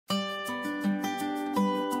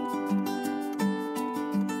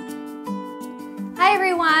Hi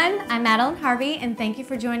everyone, I'm Madeline Harvey and thank you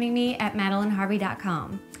for joining me at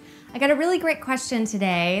MadelineHarvey.com. I got a really great question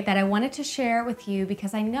today that I wanted to share with you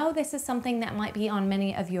because I know this is something that might be on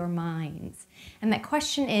many of your minds. And that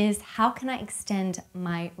question is, how can I extend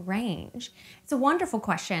my range? It's a wonderful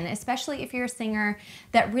question, especially if you're a singer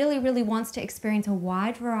that really wants to experience a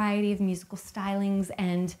wide variety of musical stylings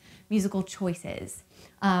and musical choices.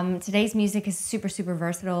 Today's music is super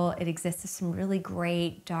versatile. It exists as some really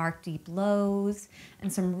great dark, deep lows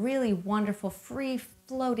and some really wonderful free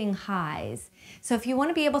floating highs. So if you want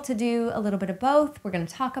to be able to do a little bit of both, we're going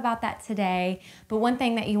to talk about that today. But one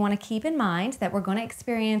thing that you want to keep in mind that we're going to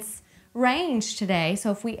experience range today.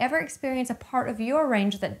 So if we ever experience a part of your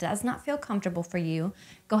range that does not feel comfortable for you,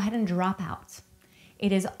 go ahead and drop out.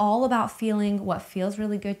 It is all about feeling what feels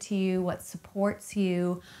really good to you, what supports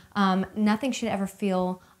you. Nothing should ever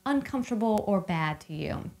feel uncomfortable or bad to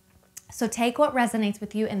you. So take what resonates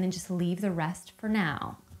with you and then just leave the rest for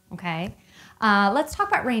now, okay? Let's talk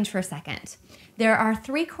about range for a second. There are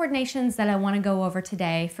 3 coordinations that I want to go over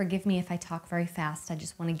today. Forgive me if I talk very fast. I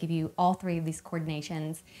just want to give you all 3 of these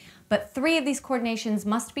coordinations. But 3 of these coordinations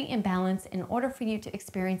must be in balance in order for you to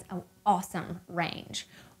experience an awesome range.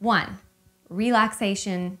 1,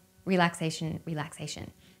 relaxation, relaxation,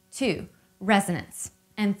 relaxation. 2, resonance.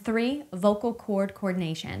 And 3, vocal cord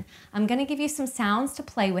coordination. I'm going to give you some sounds to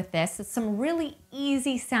play with this. It's some really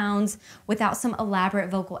easy sounds without some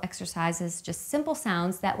elaborate vocal exercises, just simple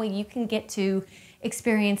sounds. That way you can get to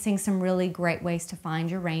experiencing some really great ways to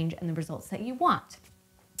find your range and the results that you want.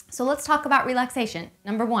 So let's talk about relaxation.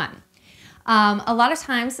 Number 1. A lot of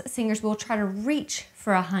times singers will try to reach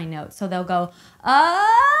for a high note. So they'll go,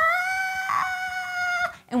 ah!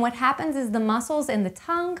 And what happens is the muscles in the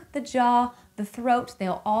tongue, the jaw, the throat,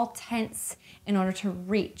 they'll all tense in order to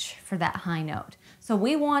reach for that high note. So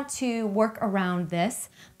we want to work around this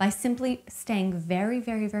by simply staying very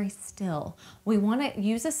still. We want to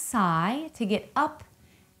use a sigh to get up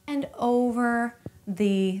and over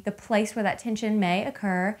the place where that tension may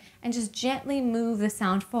occur and just gently move the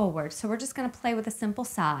sound forward. So we're just going to play with a simple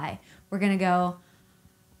sigh. We're going to go,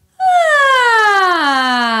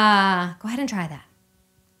 ah. Go ahead and try that.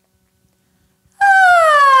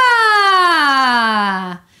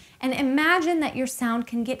 And imagine that your sound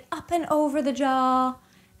can get up and over the jaw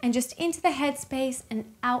and just into the headspace and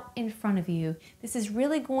out in front of you. This is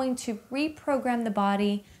really going to reprogram the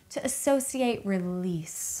body to associate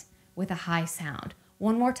release with a high sound.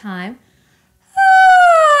 One more time.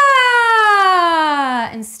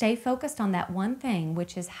 And stay focused on that one thing,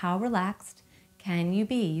 which is how relaxed can you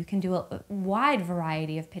be? You can do a wide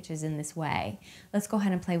variety of pitches in this way. Let's go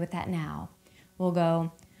ahead and play with that now. We'll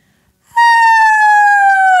go,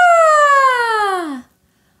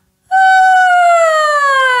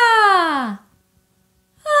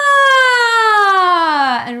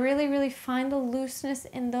 and really find the looseness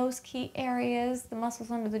in those key areas, the muscles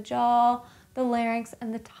under the jaw, the larynx,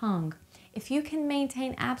 and the tongue. If you can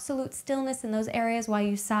maintain absolute stillness in those areas while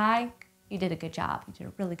you sigh, you did a good job. You did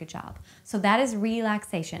a really good job. So that is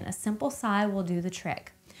relaxation. A simple sigh will do the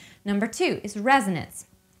trick. Number 2 is resonance.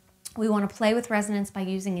 We want to play with resonance by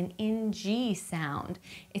using an NG sound.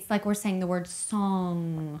 It's like we're saying the word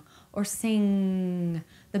song or sing.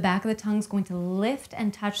 The back of the tongue is going to lift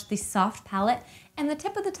and touch the soft palate, and the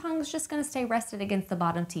tip of the tongue is just going to stay rested against the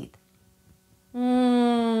bottom teeth.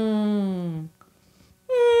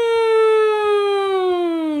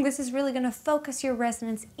 This is really going to focus your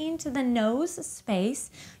resonance into the nose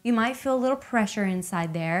space. You might feel a little pressure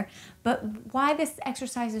inside there, but why this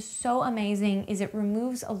exercise is so amazing is it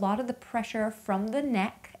removes a lot of the pressure from the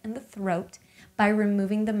neck and the throat by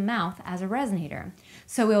removing the mouth as a resonator.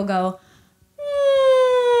 So we'll go,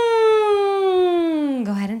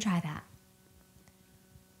 go ahead and try that.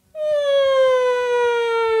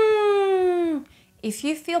 If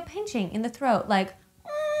you feel pinching in the throat, like,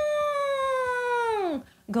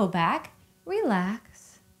 go back,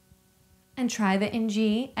 relax, and try the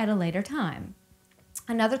NG at a later time.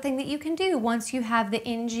 Another thing that you can do once you have the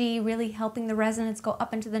NG really helping the resonance go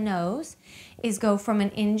up into the nose is go from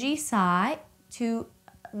an NG sigh to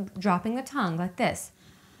dropping the tongue like this.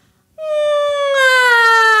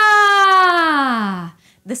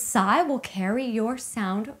 The sigh will carry your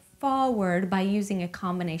sound forward by using a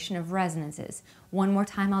combination of resonances. One more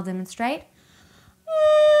time, I'll demonstrate.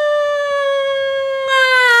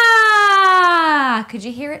 Could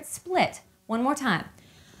you hear it split? One more time.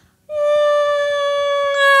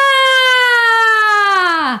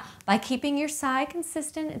 By keeping your sigh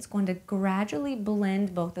consistent, it's going to gradually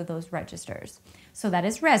blend both of those registers. So that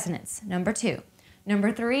is resonance, number 2.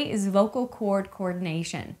 Number 3 is vocal cord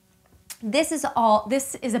coordination. This is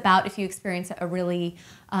about if you experience a really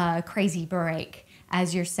crazy break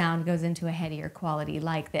as your sound goes into a headier quality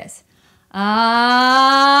like this.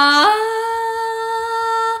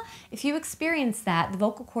 If you experience that, the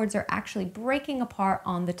vocal cords are actually breaking apart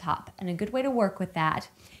on the top. And a good way to work with that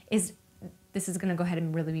is, this is gonna go ahead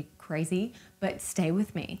and really be crazy, but stay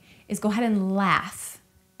with me, is go ahead and laugh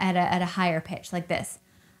at a higher pitch like this.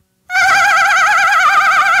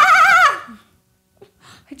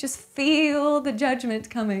 I just feel the judgment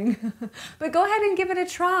coming. But go ahead and give it a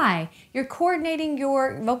try. You're coordinating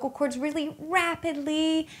your vocal cords really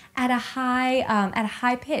rapidly at a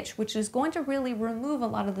high pitch, which is going to really remove a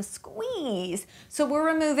lot of the squeeze. So we're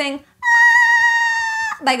removing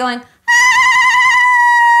by going.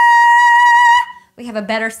 We have a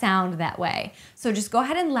better sound that way. So just go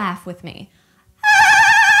ahead and laugh with me.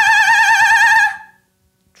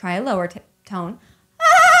 Try a lower tone.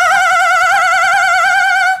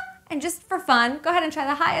 And just for fun, go ahead and try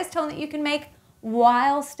the highest tone that you can make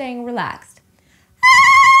while staying relaxed.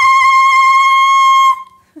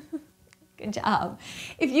 Good job.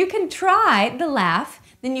 If you can try the laugh,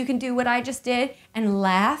 then you can do what I just did and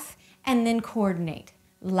laugh and then coordinate.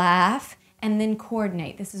 Laugh and then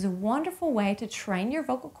coordinate. This is a wonderful way to train your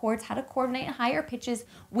vocal cords how to coordinate higher pitches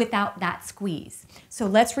without that squeeze. So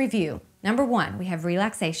let's review. Number one, we have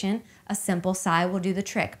relaxation. A simple sigh will do the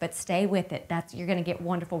trick, but stay with it. You're gonna get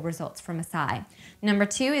wonderful results from a sigh. Number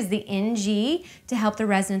two is the NG to help the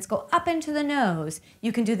resonance go up into the nose.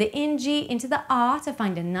 You can do the NG into the ah to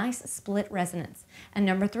find a nice split resonance. And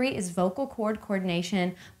number three is vocal cord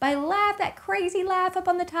coordination by that crazy laugh up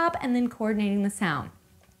on the top and then coordinating the sound.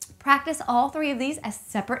 Practice all three of these as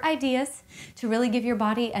separate ideas to really give your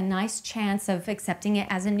body a nice chance of accepting it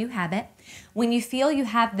as a new habit. When you feel you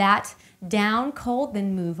have that down cold,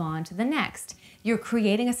 then move on to the next. You're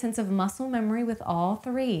creating a sense of muscle memory with all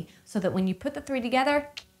three so that when you put the three together,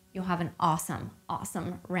 you'll have an awesome,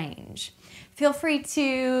 awesome range. Feel free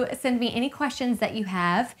to send me any questions that you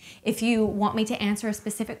have. If you want me to answer a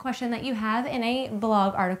specific question that you have in a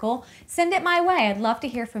blog article, send it my way. I'd love to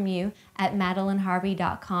hear from you at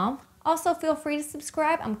MadelineHarvey.com. Also, feel free to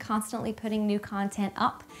subscribe. I'm constantly putting new content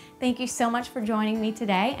up. Thank you so much for joining me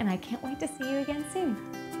today, and I can't wait to see you again soon.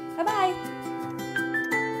 Bye-bye.